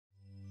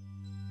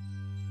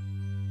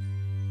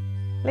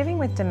Living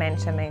with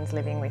dementia means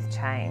living with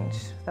change.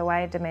 The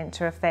way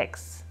dementia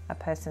affects a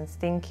person's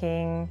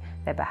thinking,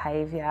 their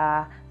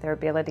behaviour, their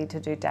ability to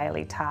do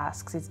daily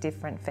tasks is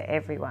different for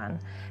everyone.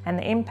 And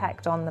the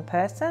impact on the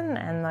person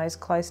and those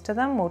close to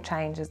them will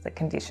change as the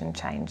condition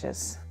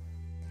changes.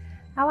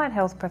 Allied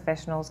health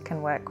professionals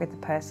can work with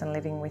the person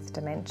living with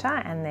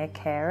dementia and their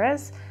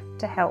carers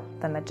to help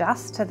them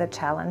adjust to the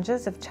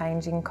challenges of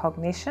changing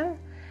cognition.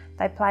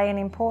 They play an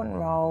important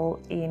role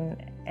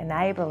in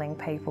enabling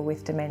people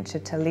with dementia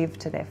to live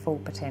to their full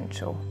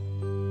potential.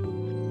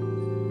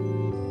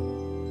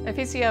 A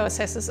physio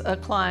assesses a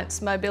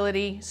client's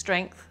mobility,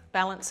 strength,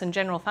 balance and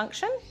general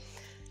function,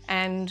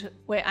 and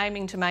we're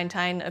aiming to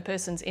maintain a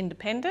person's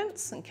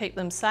independence and keep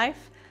them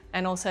safe,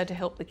 and also to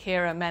help the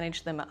carer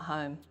manage them at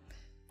home.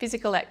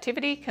 Physical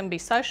activity can be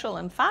social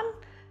and fun,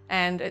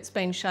 and it's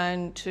been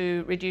shown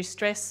to reduce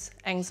stress,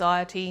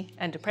 anxiety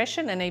and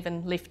depression, and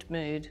even lift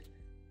mood.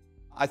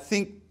 I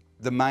think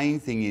the main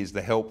thing is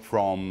the help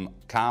from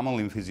Carmel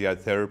in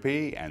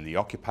physiotherapy and the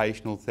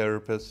occupational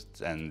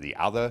therapists and the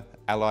other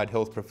allied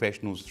health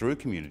professionals through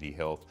community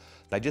health.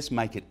 They just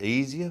make it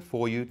easier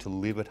for you to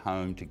live at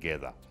home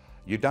together.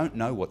 You don't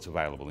know what's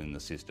available in the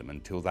system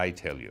until they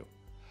tell you.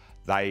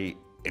 They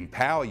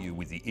empower you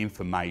with the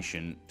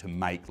information to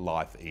make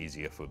life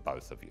easier for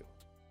both of you.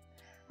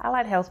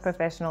 Allied health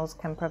professionals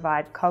can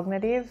provide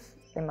cognitive,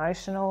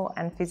 emotional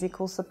and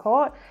physical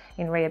support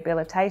in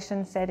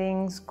rehabilitation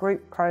settings,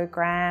 group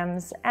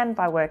programs and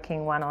by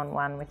working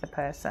one-on-one with a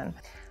person.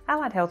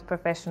 Allied health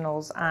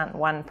professionals aren't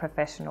one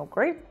professional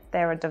group.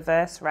 They're a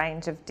diverse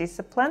range of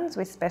disciplines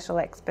with special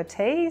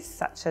expertise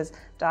such as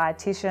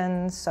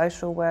dietitians,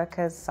 social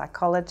workers,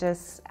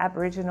 psychologists,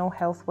 Aboriginal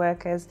health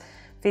workers,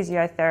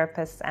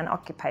 physiotherapists and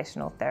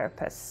occupational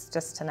therapists,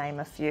 just to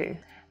name a few.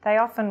 They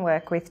often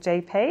work with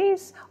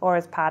GPs or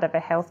as part of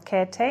a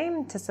healthcare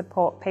team to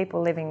support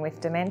people living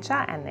with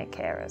dementia and their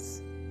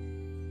carers.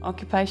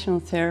 Occupational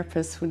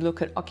therapists would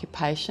look at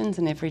occupations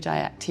and everyday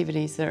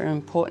activities that are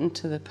important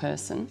to the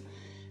person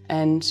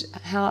and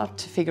how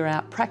to figure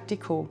out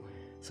practical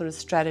sort of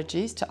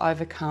strategies to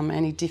overcome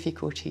any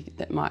difficulty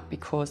that might be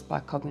caused by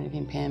cognitive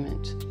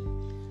impairment.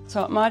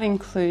 So it might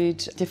include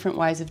different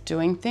ways of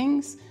doing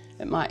things.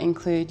 It might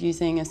include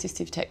using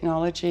assistive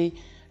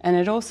technology, and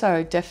it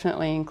also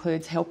definitely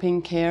includes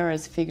helping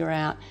carers figure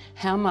out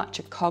how much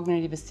a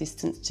cognitive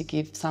assistance to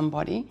give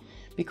somebody,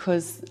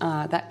 because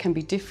that can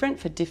be different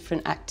for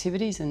different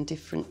activities and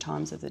different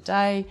times of the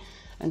day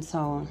and so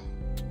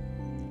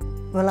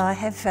on. Well, I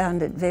have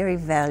found it very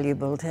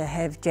valuable to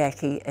have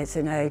Jackie as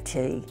an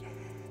OT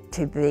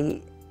to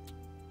be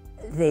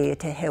there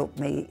to help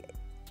me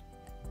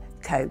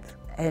cope.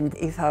 And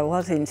if I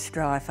was in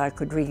strife, I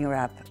could ring her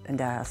up and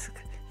ask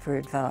for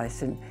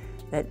advice, and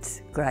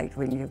that's great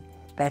when you're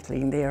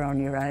battling there on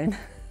your own.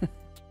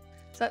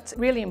 So it's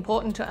really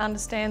important to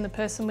understand the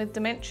person with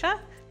dementia.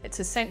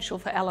 It's essential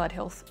for allied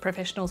health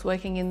professionals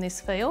working in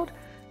this field,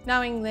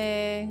 knowing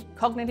their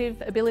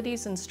cognitive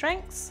abilities and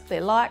strengths,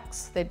 their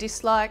likes, their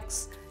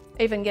dislikes,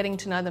 even getting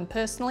to know them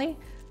personally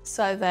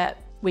so that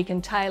we can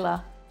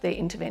tailor their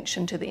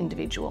intervention to the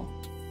individual.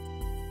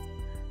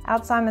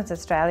 Alzheimer's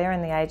Australia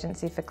and the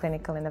Agency for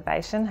Clinical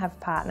Innovation have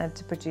partnered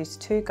to produce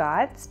 2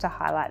 guides to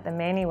highlight the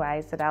many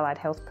ways that allied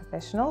health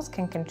professionals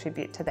can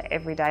contribute to the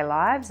everyday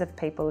lives of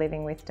people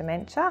living with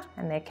dementia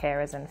and their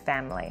carers and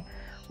family.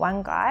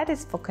 One guide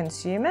is for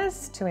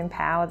consumers to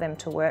empower them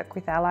to work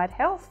with allied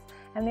health,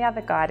 and the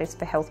other guide is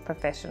for health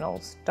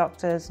professionals,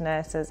 doctors,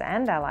 nurses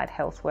and allied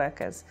health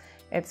workers.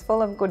 It's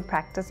full of good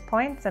practice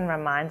points and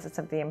reminds us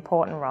of the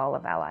important role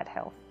of allied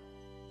health.